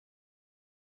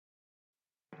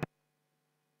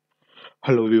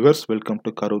Hello viewers, welcome to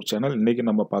KARUR channel. இன்னைக்கு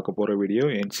நம்ம பார்க்க போற video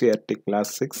NCERT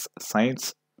Class-VI Science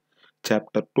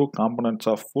Chapter-2 Components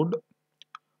of Food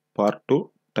Part-2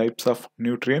 Types of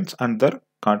Nutrients and their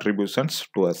Contributions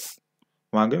to us.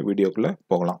 வாங்க வீடியோக்குள்ள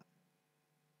போகலாம்.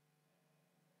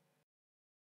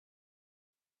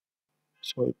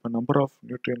 So இப்போ நம்பர் ஆஃப்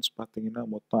நியூட்ரியன்ஸ் பார்த்தீங்கன்னா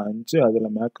மொத்தம் 5,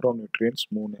 அதில் மேக்ரோ நியூட்ரியன்ஸ்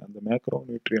 3. அந்த மேக்ரோ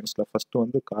நியூட்ரியன்ஸில் ஃபஸ்ட்டு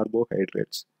வந்து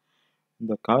கார்போஹைட்ரேட்ஸ்.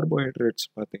 இந்த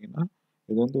கார்போஹைட்ரேட்ஸ் பார்த்தீங்கன்னா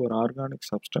இது வந்து ஒரு organic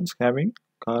substance having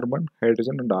carbon,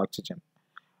 hydrogen and oxygen.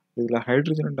 இதில்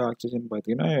ஹைட்ரஜன் அண்ட் ஆக்சிஜன்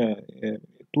பார்த்தீங்கன்னா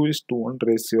 2:1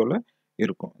 ரேஷியோவில்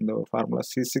இருக்கும். இந்த ஃபார்முலா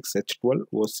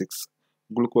C6H12O6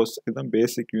 குளுக்கோஸ் இதுதான்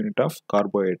பேசிக் யூனிட் ஆஃப்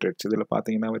கார்போஹைட்ரேட்ஸ். இதில்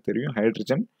பார்த்தீங்கன்னாவே தெரியும்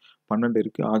ஹைட்ரஜன் 12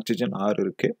 இருக்குது, ஆக்சிஜன் 6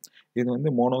 இருக்குது. இது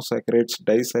வந்து மோனோசாக்கரைட்ஸ்,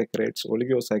 டைசாக்கரைட்ஸ்,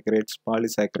 ஒலிகோசாக்கரைட்ஸ்,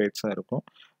 பாலிசாக்கரைட்ஸாக இருக்கும்.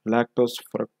 லாக்டோஸ்,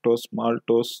 ஃப்ரக்டோஸ்,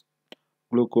 மால்டோஸ்,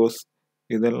 குளுக்கோஸ்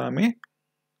இதெல்லாமே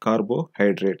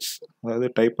carbohydrates, அதாவது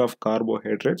type of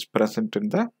carbohydrates present in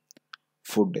the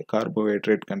food,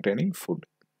 carbohydrate containing food.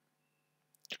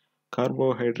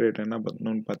 Carbohydrate என்ன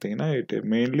பண்ணணும்னு பார்த்தீங்கன்னா it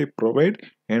mainly provide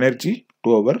energy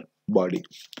to our body.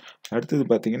 அடுத்தது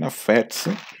பார்த்தீங்கன்னா fats.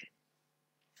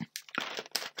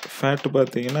 Fat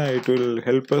பார்த்தீங்கன்னா it will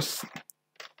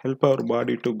help our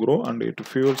body to grow and it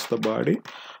fuels the body.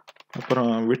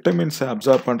 அப்புறம் விட்டமின்ஸை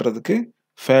absorb பண்ணுறதுக்கு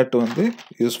fat வந்து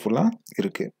யூஸ்ஃபுல்லாக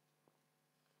இருக்கு.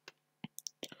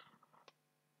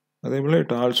 அதே போல்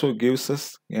it also gives us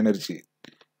energy.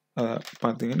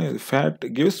 பார்த்தீங்கன்னா fat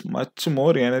gives much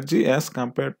more energy as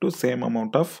compared to same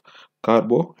amount of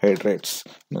carbohydrates.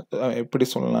 எப்படி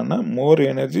சொல்லலாம்னா மோர்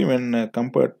energy when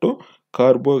compared to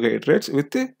carbohydrates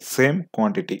with same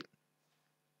quantity.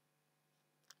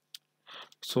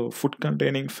 So food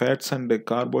containing fats and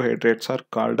carbohydrates are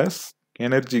called as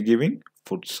energy giving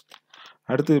foods.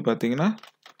 அடுத்தது பார்த்தீங்கன்னா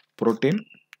protein.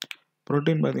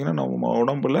 Protein பார்த்தீங்கன்னா நம்ம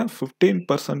உடம்புல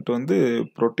 15% வந்து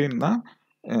protein தான்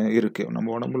இருக்குது.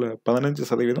 நம்ம உடம்புல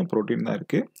 15% புரோட்டீன் தான்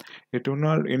இருக்குது. It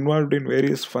involved in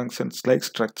various functions like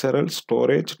structural,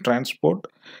 storage, transport,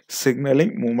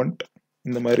 signalling, moment.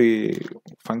 இந்த மாதிரி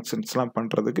ஃபங்க்ஷன்ஸ்லாம்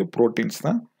பண்ணுறதுக்கு புரோட்டீன்ஸ்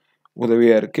தான்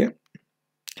உதவியாக இருக்குது.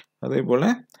 அதே போல்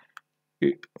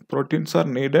proteins are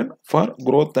needed for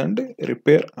growth and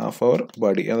repair of our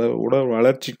body. அதாவது உடல்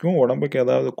வளர்ச்சிக்கும் உடம்புக்கு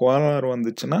ஏதாவது கோளாறு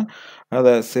வந்துச்சுன்னா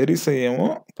அதை சரி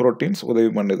செய்யவும் புரோட்டீன்ஸ்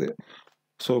உதவி பண்ணுது.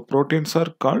 So proteins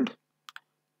are called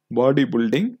body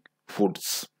building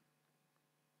foods.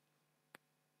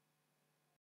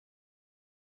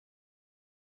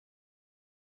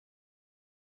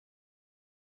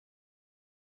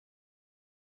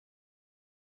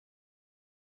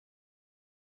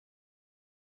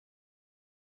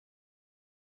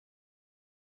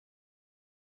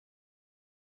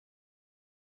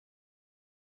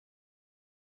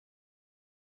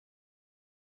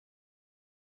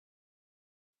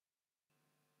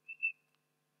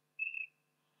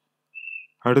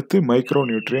 அடுத்து மைக்ரோ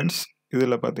நியூட்ரியன்ஸ்.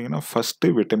 இதில் பார்த்தீங்கன்னா ஃபஸ்ட்டு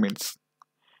விட்டமின்ஸ்.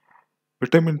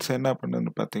 விட்டமின்ஸ் என்ன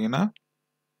பண்ணுதுன்னு பார்த்தீங்கன்னா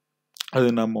அது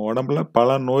நம்ம உடம்புல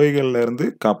பல நோய்கள்ல இருந்து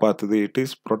காப்பாற்றுது. It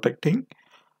is protecting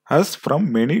as from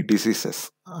many diseases.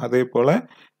 அதே போல்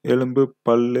எலும்பு,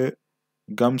 பல்லு,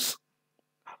 கம்ஸ்,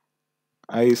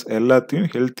 ஐஸ் எல்லாத்தையும்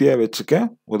ஹெல்த்தியாக வச்சுக்க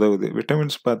உதவுது.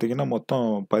 விட்டமின்ஸ் பார்த்தீங்கன்னா மொத்தம்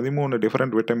 13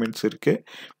 டிஃப்ரெண்ட் விட்டமின்ஸ் இருக்குது.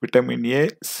 Vitamin A,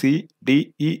 C, D,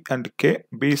 E and K,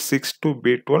 B6 to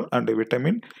B12 and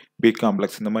vitamin B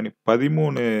complex. இந்த மாதிரி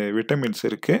 13 விட்டமின்ஸ்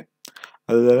இருக்குது.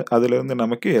 அதுலேருந்து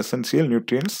நமக்கு எசென்சியல்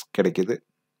நியூட்ரியன்ஸ் கிடைக்குது.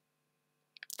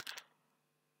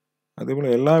 அதேபோல்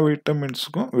எல்லா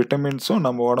விட்டமின்ஸும்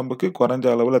நம்ம உடம்புக்கு குறைஞ்ச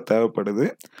அளவில் தேவைப்படுது.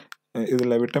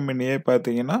 இதில் விட்டமின் ஏ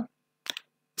பார்த்தீங்கன்னா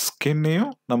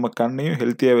ஸ்கின்னையும் நம்ம கண்ணையும்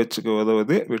ஹெல்த்தியாக வச்சுக்க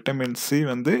உதவுது. விட்டமின் சி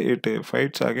வந்து it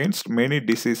fights against many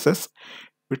diseases.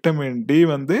 Vitamin D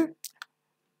வந்து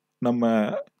நம்ம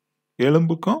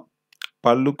எலும்புக்கும்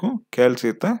பல்லுக்கும்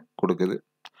கால்சியத்தை கொடுக்குது.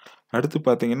 அடுத்து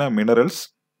பார்த்தீங்கன்னா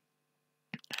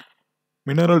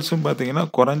மினரல்ஸும் பார்த்தீங்கன்னா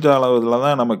குறைஞ்ச அளவில்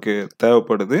தான் நமக்கு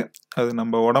தேவைப்படுது. அது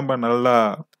நம்ம உடம்பை நல்லா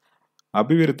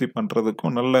அபிவிருத்தி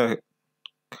பண்ணுறதுக்கும்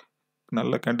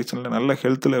நல்ல கண்டிஷனில் நல்ல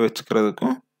ஹெல்த்தில்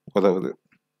வச்சுக்கிறதுக்கும் உதவுது.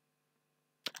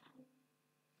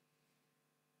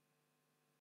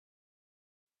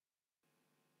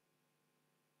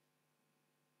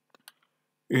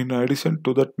 In addition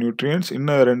to that nutrients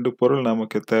இன்னும் 2 பொருள்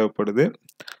நமக்கு தேவைப்படுது.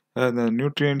 அந்த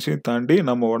நியூட்ரியன்ஸையும் தாண்டி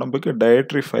நம்ம உடம்புக்கு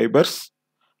டயட்ரி ஃபைபர்ஸ்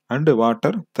அண்டு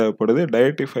வாட்டர் தேவைப்படுது.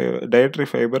 Dietary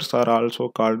fibres are also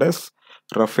called as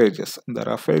ரஃபேஜஸ். இந்த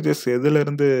ரஃபேஜஸ்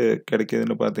எதுலேருந்து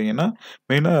கிடைக்குதுன்னு பார்த்தீங்கன்னா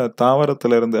மெயினாக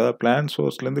தாவரத்துலேருந்து, அதாவது பிளான்ட்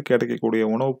சோர்ஸ்லேருந்து கிடைக்கக்கூடிய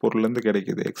உணவுப் பொருள்லேருந்து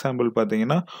கிடைக்குது. எக்ஸாம்பிள்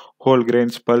பார்த்தீங்கன்னா whole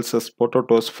grains, pulses,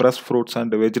 பொட்டோட்டோஸ், fresh fruits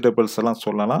and vegetables எல்லாம்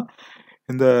சொல்லலாம்.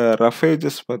 இந்த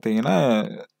ரஃபேஜஸ் பார்த்தீங்கன்னா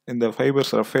இந்த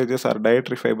ஃபைபர்ஸ் ரஃபேஜஸ் ஆர்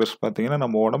டயட்ரி ஃபைபர்ஸ் பார்த்தீங்கன்னா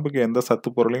நம்ம உடம்புக்கு எந்த சத்து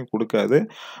பொருளையும் கொடுக்காது.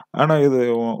 ஆனால் இது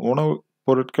உணவு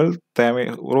பொருட்கள்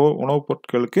உணவுப்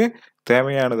பொருட்களுக்கு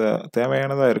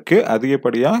தேவையானதா இருக்கு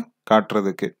அதிகப்படியாக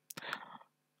காட்டுறதுக்கு.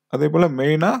 அதே போல்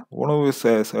மெயினாக உணவு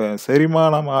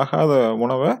செரிமானமாகாத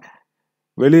உணவை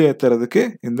வெளியேற்றுறதுக்கு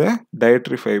இந்த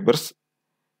டயட்ரி ஃபைபர்ஸ்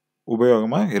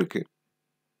உபயோகமாக இருக்கு.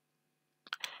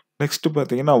 நெக்ஸ்ட்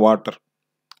பார்த்தீங்கன்னா வாட்டர்.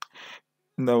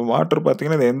 இந்த வாட்டர்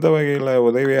பார்த்தீங்கன்னா இது எந்த வகையில்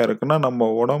உதவியாக இருக்குன்னா நம்ம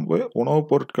உணவுப்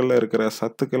பொருட்களில் இருக்கிற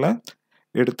சத்துக்களை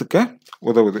எடுத்துக்க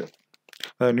உதவுது.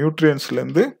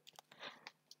 நியூட்ரியன்ஸ்லேருந்து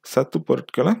சத்து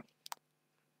பொருட்களை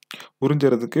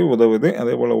உறிஞ்சுறதுக்கு உதவுது.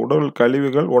 அதே போல் உடல்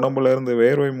கழிவுகள் உடம்புல இருந்து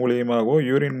வேர்வை மூலியமாகவோ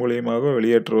யூரின் மூலியமாகவோ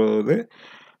வெளியேற்றுவது.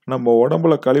 நம்ம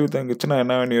உடம்புல கழிவு தங்குச்சுன்னா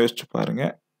என்னன்னு யோசிச்சு பாருங்க.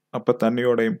 அப்போ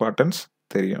தண்ணியோட இம்பார்ட்டன்ஸ்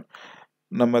தெரியும்.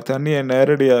 நம்ம தண்ணியை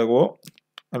நேரடியாகவோ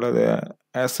அல்லது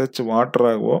as such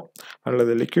வாட்டராகவோ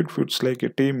அல்லது liquid foods like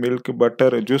tea, milk,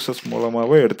 butter, juices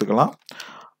மூலமாகவோ எடுத்துக்கலாம்.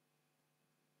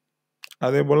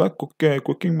 அதே போல்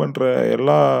குக்கிங் பண்ணுற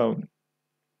எல்லா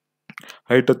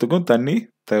ஐட்டத்துக்கும் தண்ணி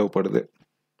தேவைப்படுது.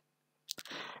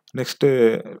 நெக்ஸ்ட்டு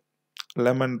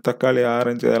லெமன், தக்காளி,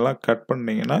 ஆரஞ்சு இதெல்லாம் கட்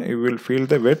பண்ணிங்கன்னா you will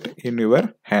feel the wet in your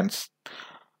hands.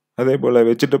 அதே போல்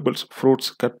வெஜிடபிள்ஸ்,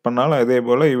 ஃப்ரூட்ஸ் கட் பண்ணாலும் அதே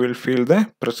போல் you will feel the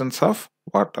presence of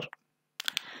water.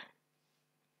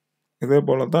 இதே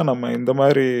போல் தான் நம்ம இந்த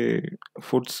மாதிரி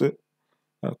ஃபுட்ஸு,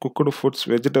 குக்குடு ஃபுட்ஸ்,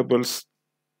 வெஜிடபிள்ஸ்,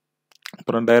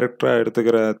 அப்புறம் டைரெக்டாக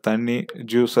எடுத்துக்கிற தண்ணி,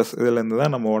 ஜூஸஸ் இதுலேருந்து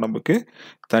தான் நம்ம உடம்புக்கு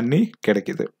தண்ணி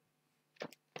கிடைக்குது.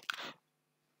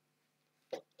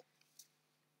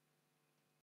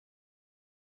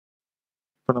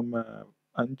 இப்போ நம்ம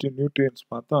 5 நியூட்ரியன்ஸ்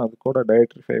பார்த்தோம். அது கூட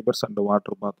டயட்ரி ஃபைபர்ஸ் அண்ட்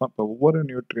வாட்டர் பார்த்தோம். இப்போ ஒவ்வொரு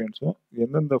நியூட்ரியன்ஸும்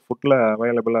எந்தெந்த ஃபுட்டில்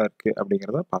அவைலபிளாக இருக்குது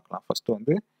அப்படிங்கிறத பார்க்கலாம். ஃபஸ்ட்டு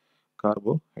வந்து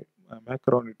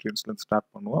மேக்ரோ நியூட்ரியன்ஸ்லேருந்து ஸ்டார்ட்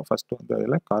பண்ணுவோம். ஃபஸ்ட்டு வந்து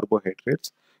அதில்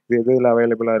கார்போஹைட்ரேட்ஸ். இது எதில்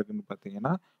அவைலபிளாக இருக்குதுன்னு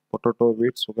பார்த்தீங்கன்னா பொட்டேட்டோ,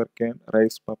 வீட், sugar cane,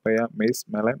 rice, papaya, maize,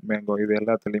 Mellon, mango இது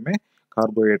எல்லாத்துலேயுமே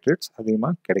கார்போஹைட்ரேட்ஸ்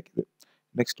அதிகமாக கிடைக்குது.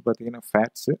 நெக்ஸ்ட் பார்த்தீங்கன்னா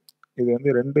ஃபேட்ஸு. இது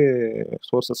வந்து 2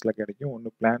 சோர்ஸஸில் கிடைக்கும். ஒன்று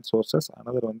பிளான்ட் சோர்சஸ்,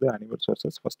 அனதர் வந்து அனிமல்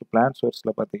சோர்சஸ். ஃபஸ்ட்டு பிளான்ட்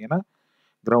சோர்ஸில் பார்த்தீங்கன்னா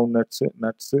ground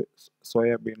nuts,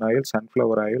 soybean oil,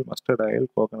 sunflower oil, mustard oil,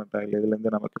 coconut oil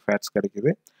இதுலேருந்து நமக்கு ஃபேட்ஸ்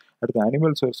கிடைக்குது. அடுத்து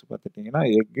அனிமல் சோர்ஸ் பார்த்துட்டிங்கன்னா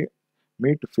எக்கு,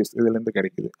 மீட், ஃபிஷ் இதுலேருந்து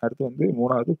கிடைக்குது. அடுத்து வந்து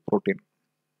 3வது புரோட்டீன்.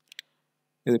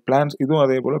 இது இதுவும்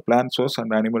அதே போல் பிளான்ட் சோர்ஸ்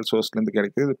அண்ட் அனிமல் சோர்ஸ்லேருந்து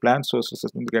கிடைக்குது. இது பிளான்ட்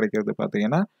சோர்ஸஸ்லேருந்து கிடைக்கிறது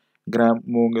பார்த்தீங்கன்னா கிராம்,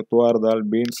 மூங்கு, துவார் தால்,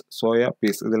 பீன்ஸ், சோயா,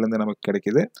 பீஸ் இதுலேருந்து நமக்கு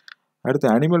கிடைக்குது. அடுத்து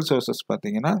அனிமல் சோர்சஸ்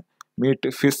பார்த்தீங்கன்னா மீட்,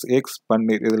 ஃபிஷ், எக்ஸ்,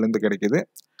 பன்னீர் இதுலேருந்து கிடைக்குது.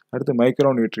 அடுத்து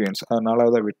மைக்ரோ நியூட்ரியன்ஸ், அது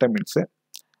 4வது விட்டமின்ஸு.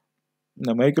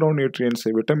 இந்த மைக்ரோ நியூட்ரியன்ஸ்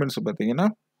விட்டமின்ஸ் பார்த்தீங்கன்னா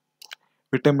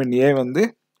விட்டமின் ஏ வந்து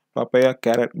பப்பையா,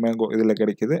 கேரட், மேங்கோ இதில்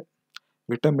கிடைக்குது.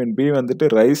 விட்டமின் பி வந்துட்டு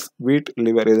ரைஸ், வீட்,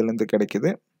 லிவர் இதுலேருந்து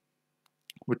கிடைக்குது.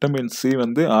 விட்டமின் சி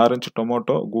வந்து ஆரஞ்சு,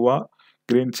 டொமேட்டோ, குவா,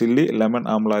 கிரீன் சில்லி, லெமன்,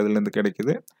 ஆம்லா இதுலேருந்து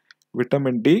கிடைக்குது.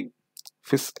 Vitamin D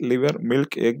fish, liver,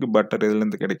 milk, egg, butter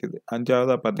இதுலேருந்து கிடைக்குது.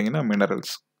 5வதாக பார்த்தீங்கன்னா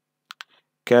மினரல்ஸ்,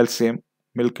 கால்சியம்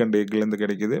மில்க் அண்ட் எக்லேருந்து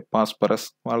கிடைக்குது. பாஸ்பரஸ்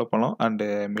வாழைப்பழம் அண்டு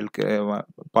மில்க்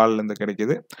பால்லேருந்து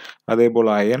கிடைக்குது. அதே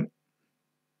போல் அயன்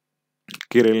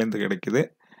கீரையிலேருந்து கிடைக்குது.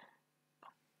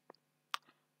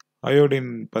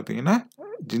 அயோடின் பார்த்தீங்கன்னா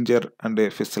ஜிஞ்சர் அண்டு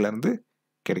ஃபிஷ்லேருந்து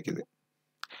கிடைக்குது.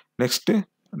 Next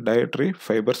dietary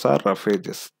fibres R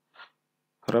ரஃபேஜஸ்.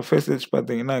 ரஃபேஜஸ்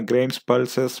பார்த்தீங்கன்னா grains,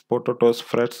 pulses, potatoes,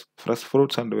 fresh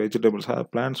fruits and vegetables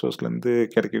plant சோர்ஸ்லேருந்து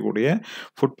கிடைக்கக்கூடிய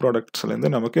ஃபுட்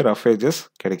ப்ராடக்ட்ஸ்லேருந்து நமக்கு ரஃபேஜஸ்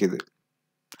கிடைக்குது.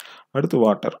 அடுத்து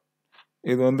வாட்டர்.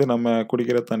 இது வந்து நம்ம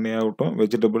குடிக்கிற தண்ணியாகட்டும்,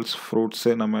 வெஜிடபிள்ஸ்,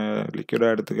 ஃப்ரூட்ஸு, நம்ம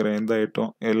லிக்விடாக எடுத்துக்கிற எந்த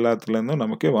ஐட்டம் எல்லாத்துலேருந்தும்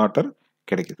நமக்கு வாட்டர்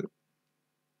கிடைக்குது.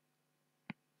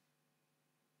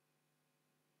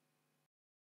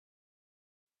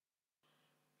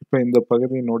 இப்போ இந்த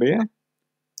பகுதியினுடைய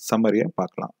சம்மரியை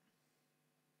பார்க்கலாம்.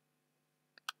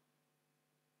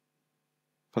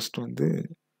 ஃபர்ஸ்ட் வந்து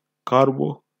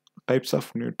types of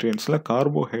நியூட்ரியன்ஸில்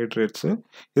carbohydrates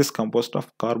is composed of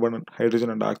carbon,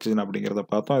 hydrogen and oxygen அப்படிங்கிறத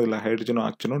பார்த்தோம். இதில் ஹைட்ரஜனும்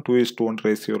ஆக்சிஜனும் 2:1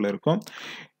 ரேஷியோவில் இருக்கும்.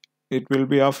 It will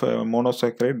P of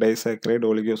monosaccharide, disaccharide,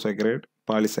 ஒலிகோசாக்கரைட்,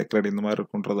 polysaccharide இந்த மாதிரி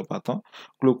இருக்குன்றதை பார்த்தோம்.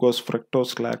 Glucose,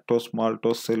 fructose, lactose,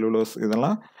 maltose, cellulose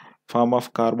இதெல்லாம் form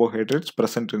of carbohydrates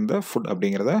present in the food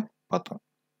அப்படிங்கிறத பார்த்தோம்.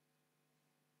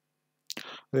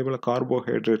 அதே போல்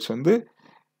கார்போஹைட்ரேட்ஸ் வந்து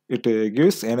it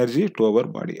gives energy to our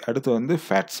பாடி. அடுத்து வந்து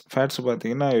ஃபேட்ஸ்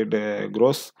பார்த்தீங்கன்னா இட்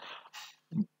க்ரோஸ்,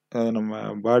 நம்ம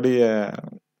பாடியை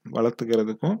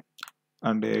வளர்த்துக்கிறதுக்கும்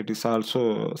and it is also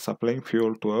supplying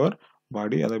fuel to our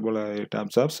பாடி. அதே போல் it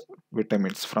absorbs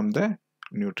vitamins from the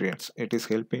nutrients. It is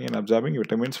helping in absorbing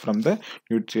vitamins from the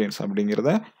nutrients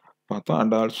அப்படிங்கிறத பார்த்தோம்.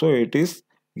 And also it is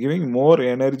giving more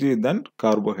energy then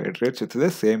carbohydrates with the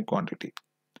same quantity.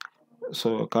 So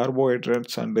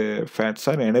carbohydrates and fats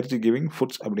R energy giving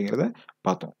foods அப்படிங்கிறத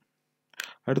பார்த்தோம்.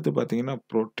 அடுத்து பார்த்தீங்கன்னா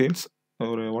proteins.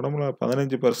 ஒரு உடம்புல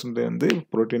 15% வந்து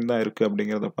protein தான் இருக்குது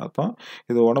அப்படிங்கிறத பார்த்தோம்.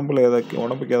 இது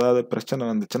உடம்புக்கு ஏதாவது பிரச்சனை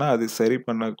வந்துச்சுன்னா அது சரி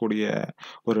பண்ணக்கூடிய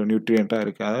ஒரு நியூட்ரியண்ட்டாக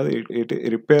இருக்குது. அதாவது it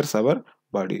repairs our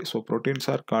body. So proteins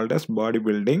are called as body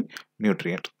building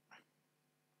nutrient.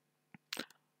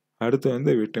 அடுத்து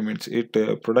வந்து vitamins. It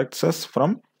protects as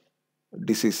from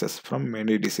diseases, from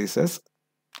many diseases.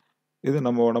 இது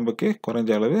நம்ம உடம்புக்கு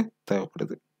குறைஞ்ச அளவு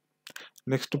தேவைப்படுது.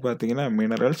 நெக்ஸ்ட் பார்த்தீங்கன்னா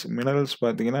மினரல்ஸ்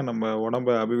பார்த்தீங்கன்னா நம்ம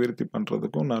உடம்பை அபிவிருத்தி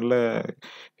பண்ணுறதுக்கும் நல்ல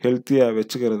ஹெல்த்தியாக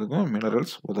வச்சுக்கிறதுக்கும்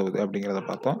மினரல்ஸ் உதவுது அப்படிங்கிறத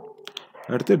பார்த்தோம்.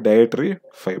 அடுத்து டயட்ரி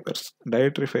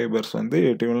ஃபைபர்ஸ் வந்து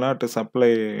it will not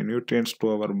supply nutrients to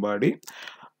our body,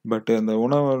 but அந்த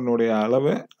உணவினுடைய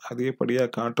அளவை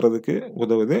அதிகப்படியாக காட்டுறதுக்கு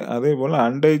உதவுது. அதே போல்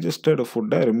அன்டைஜஸ்டட்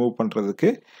ஃபுட்டை ரிமூவ் பண்ணுறதுக்கு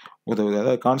உதவுது.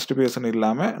 அதாவது கான்ஸ்டிபேஷன்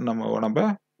இல்லாமல் நம்ம உடம்பை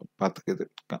பார்த்துக்குது,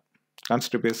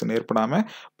 கான்ஸ்டிபேஷன் ஏற்படாமல்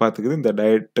பார்த்துக்குது இந்த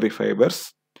டயட்ரி ஃபைபர்ஸ்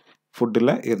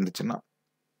ஃபுட்டில் இருந்துச்சுன்னா.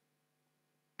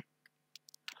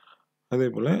 அதே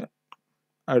போல்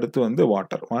அடுத்து வந்து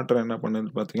வாட்டர் என்ன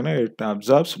பண்ணுது பார்த்தீங்கன்னா it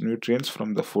absorbs nutrients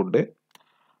from the food.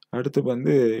 அடுத்து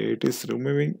வந்து it is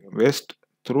removing waste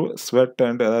through sweat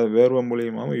and, அதாவது வேர்வை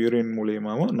மூலியமாகவும் யூரின்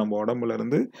மூலியமாகவும் நம்ம உடம்புல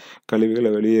இருந்து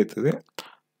கழிவுகளை வெளியேற்றுது.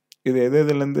 இது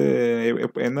எதுலேருந்து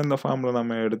எந்தெந்த ஃபார்மில்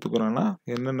நம்ம எடுத்துக்கிறோன்னா,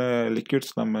 என்னென்ன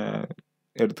லிக்விட்ஸ் நம்ம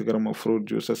எடுத்துக்கிறோமோ, ஃப்ரூட்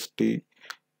ஜூஸஸ், டீ,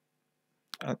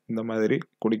 இந்த மாதிரி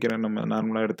குடிக்கிற நம்ம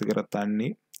நார்மலாக எடுத்துக்கிற தண்ணி,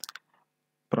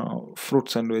 அப்புறம்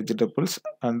fruits and vegetables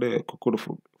and cooked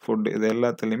food, இது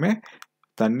எல்லாத்துலேயுமே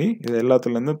இது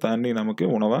எல்லாத்துலேருந்து தண்ணி நமக்கு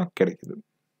உணவாக கிடைக்குது.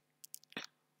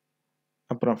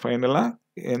 அப்புறம் ஃபைனலாக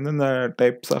எந்தெந்த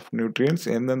டைப்ஸ் ஆஃப் நியூட்ரியன்ஸ்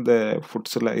எந்தெந்த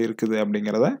ஃபுட்ஸில் இருக்குது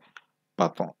அப்படிங்கிறத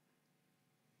பார்த்தோம்.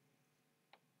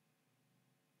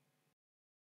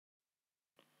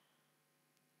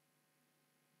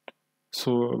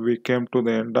 So we came to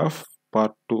the end of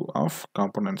part 2 of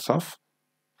components of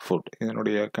food.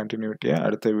 இதனுடைய கண்டினியூட்டியை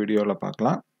அடுத்த வீடியோவில்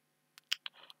பார்க்கலாம்.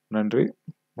 நன்றி.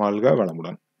 வாழ்க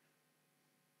வளமுடன்.